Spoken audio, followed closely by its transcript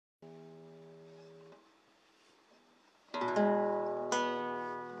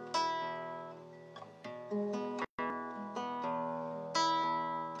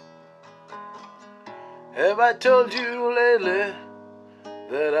Have I told you lately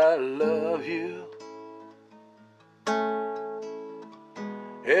that I love you?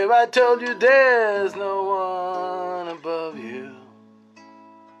 Have I told you there's no one above you?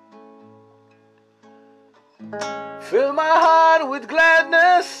 Fill my heart with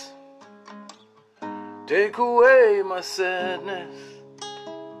gladness, take away my sadness,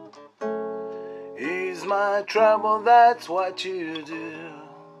 ease my trouble, that's what you do.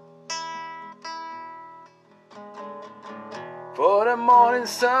 For the morning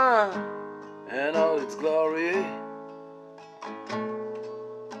sun and all its glory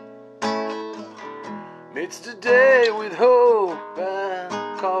meets the day with hope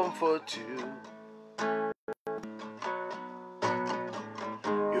and comfort too.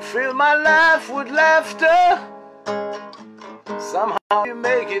 You fill my life with laughter, somehow you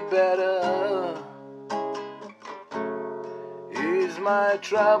make it better. Ease my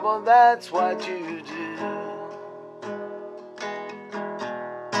trouble, that's what you do.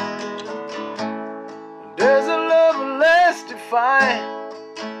 There's a love less defined,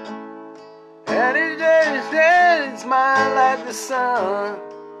 and each day it's mine like the sun.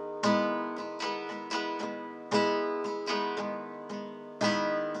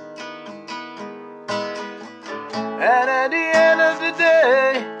 And at the end of the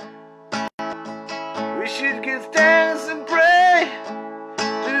day, we should give thanks and pray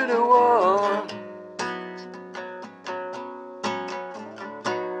to the one.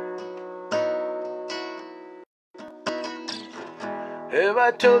 Have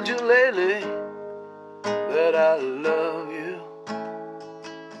I told you lately that I love you?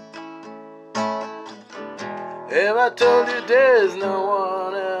 Have I told you there's no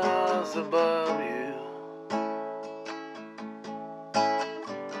one else above you?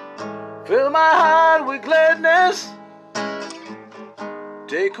 Fill my heart with gladness,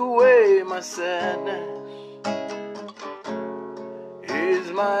 take away my sadness,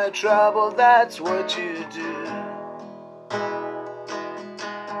 ease my trouble, that's what you do.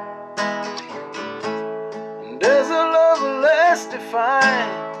 There's a love less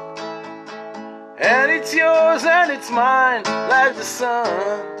defined, and it's yours and it's mine like the sun.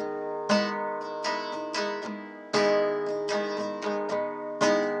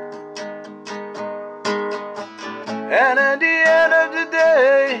 And at the end of the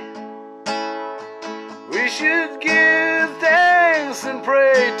day, we should give thanks and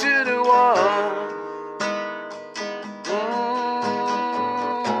pray to the one.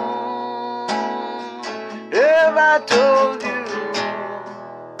 Have I told you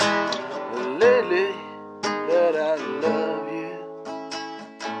lately that I love you?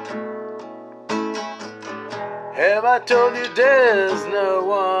 Have I told you there's no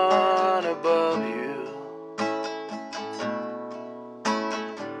one above you?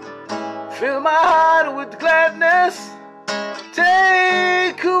 Fill my heart with gladness,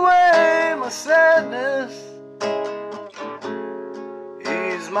 take away my sadness,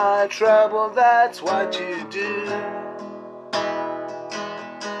 ease my trouble, that's what you do.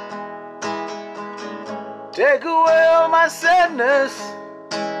 Take away all my sadness,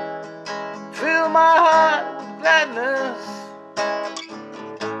 fill my heart with gladness,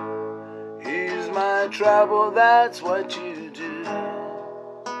 ease my trouble, that's what you do.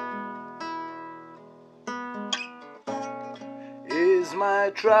 Ease my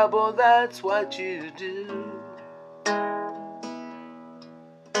trouble, that's what you do.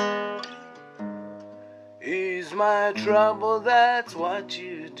 Ease my trouble, that's what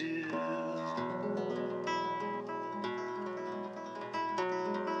you do.